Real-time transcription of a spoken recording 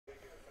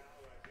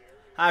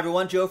Hi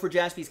everyone, Joe for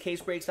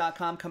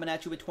JaspysCaseBreaks.com coming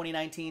at you with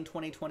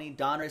 2019-2020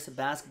 Donruss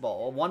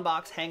basketball. A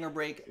one-box hanger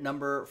break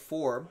number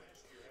 4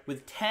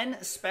 with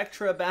 10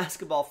 Spectra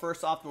basketball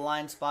first off the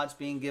line spots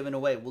being given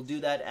away. We'll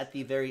do that at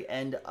the very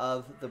end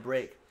of the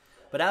break.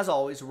 But as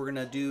always, we're going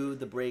to do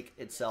the break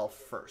itself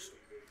first.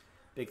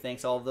 Big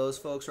thanks to all of those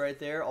folks right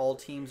there. All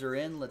teams are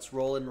in. Let's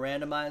roll and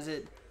randomize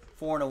it.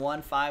 4 and a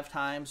 1, 5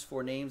 times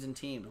for names and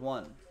teams.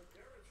 1,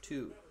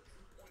 2,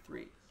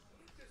 3,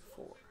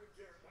 4.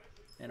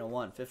 And a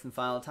 1. Fifth and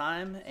final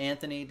time.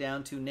 Anthony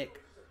down to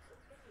Nick.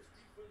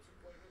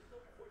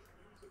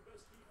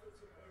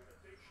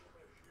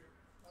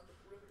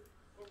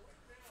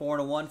 Four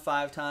and a 1,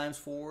 5 times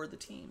for the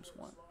teams.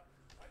 1,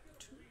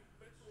 2.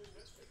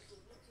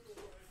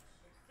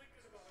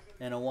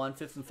 And a 1.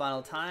 Fifth and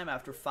final time.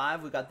 After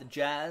 5, we got the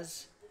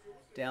Jazz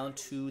down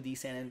to the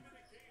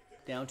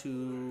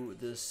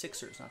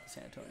Sixers, not the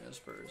San Antonio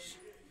Spurs.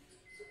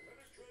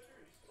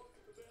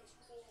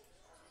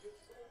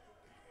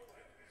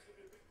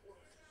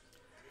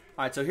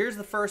 All right, so here's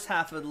the first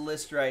half of the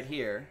list right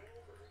here.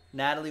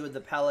 Natalie with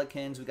the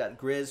Pelicans. We got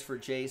Grizz for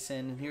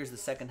Jason. Here's the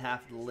second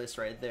half of the list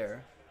right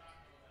there.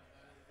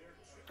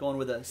 Going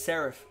with a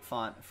serif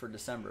font for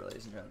December,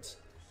 ladies and gents.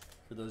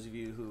 For those of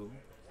you who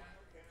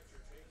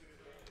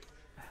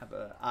have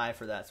an eye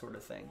for that sort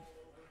of thing.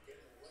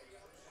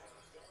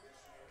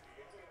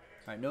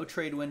 All right, no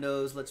trade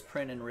windows. Let's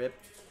print and rip.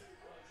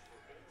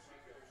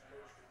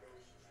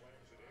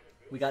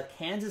 We got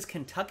Kansas,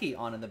 Kentucky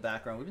on in the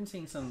background. We've been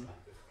seeing some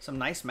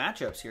nice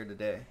matchups here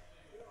today.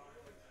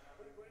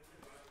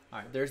 All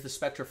right, there's the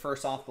Spectra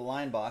first off the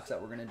line box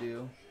that we're going to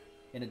do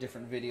in a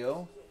different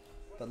video.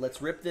 But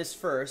let's rip this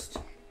first.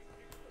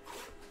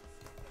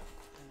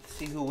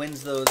 See who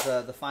wins those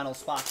the final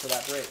spots for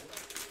that break.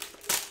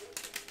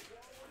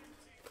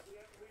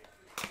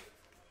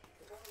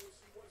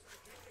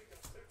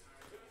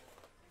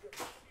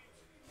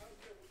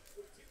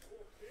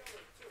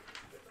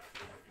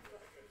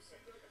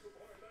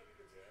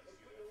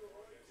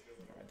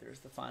 All right, there's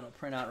the final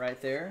printout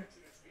right there.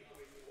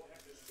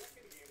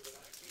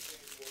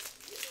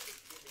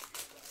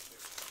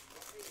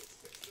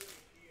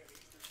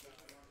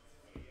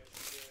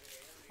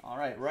 All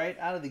right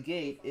out of the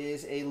gate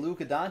is a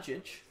Luka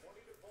Doncic.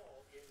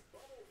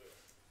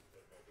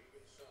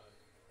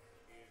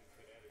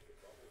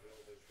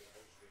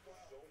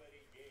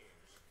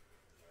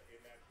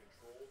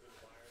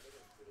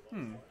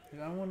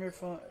 I wonder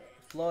if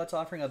Floet's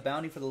offering a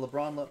bounty for the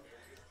LeBron.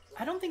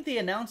 I don't think they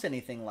announced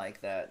anything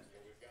like that.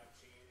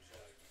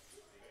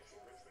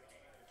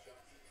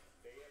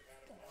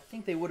 I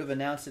think they would have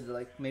announced it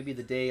like maybe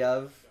the day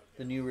of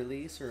the new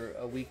release or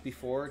a week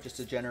before, just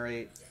to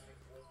generate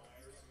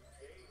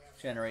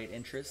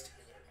interest.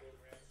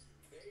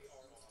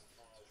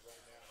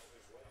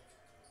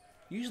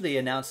 Usually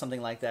announce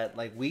something like that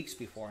like weeks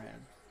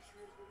beforehand,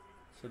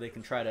 so they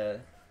can try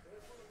to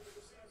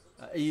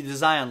the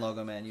Zion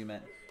logo, man, you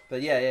meant.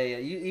 But yeah.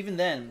 Even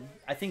then,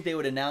 I think they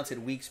would announce it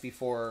weeks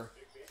before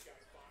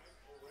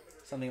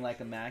something like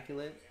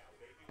Immaculate.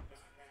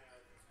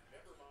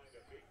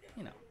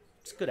 You know,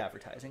 it's good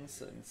advertising,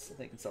 so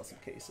they can sell some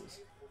cases.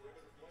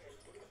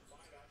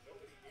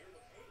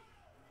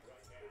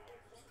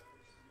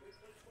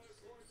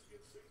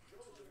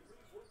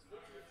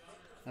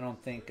 I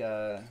don't think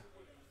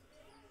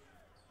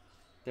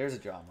there's a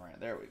John Morant.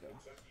 There we go.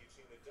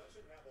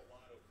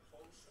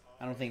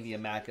 I don't think the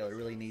Immaculate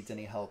really needs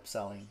any help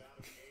selling.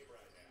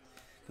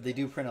 But they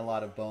do print a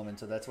lot of Bowman,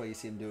 so that's why you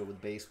see them do it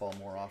with baseball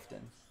more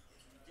often.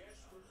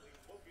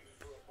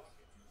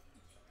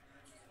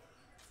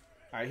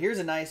 All right, here's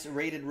a nice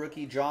rated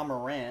rookie John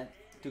Morant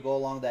to go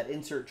along with that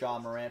insert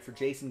John Morant for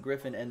Jason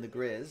Griffin and the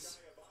Grizz.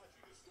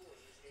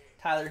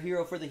 Tyler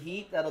Hero for the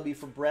Heat. That'll be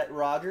for Brett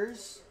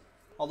Rogers.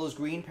 All those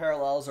green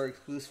parallels are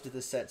exclusive to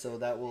the set, so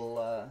that will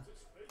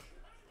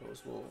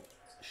those will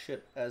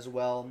ship as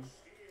well.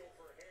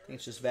 I think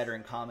it's just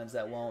veteran commons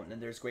that won't.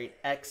 And there's great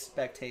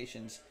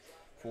expectations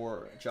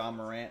for John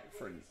Morant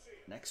for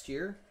next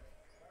year.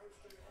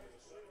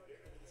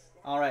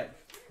 All right,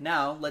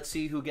 now let's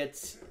see who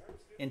gets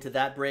into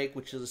that break,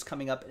 which is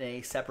coming up in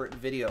a separate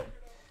video.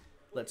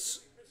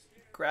 Let's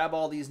grab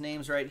all these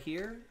names right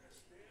here.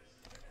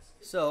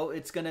 So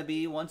it's going to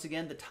be, once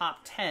again, the top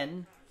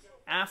 10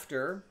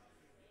 after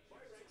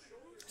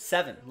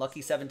 7.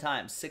 Lucky 7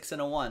 times. 6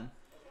 and a 1.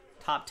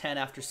 Top 10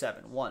 after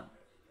 7. 1,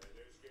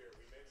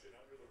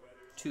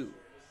 2,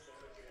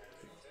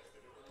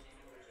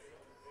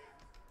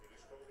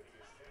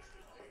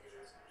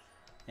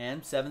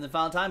 and 7 the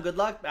final time. Good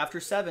luck after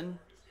 7.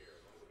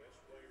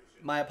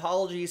 My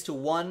apologies to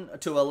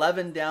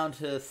 11 down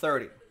to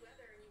 30.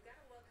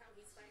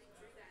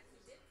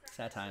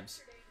 Sad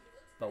times.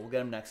 But we'll get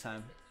them next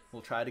time.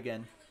 We'll try it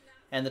again.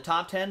 And the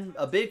top 10,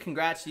 a big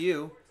congrats to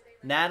you.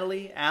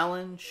 Natalie,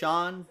 Alan,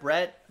 Sean,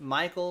 Brett,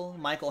 Michael,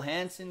 Michael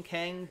Hansen,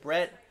 Kang,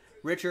 Brett,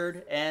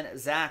 Richard, and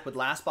Zach with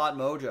Last Spot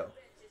Mojo.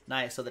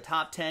 Nice. So the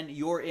top 10,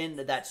 you're in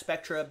that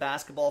Spectra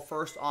basketball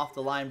first off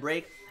the line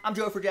break. I'm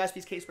Joe for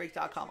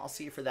JaspysCaseBreaks.com. I'll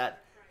see you for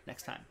that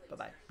next time.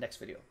 Bye-bye. Next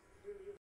video.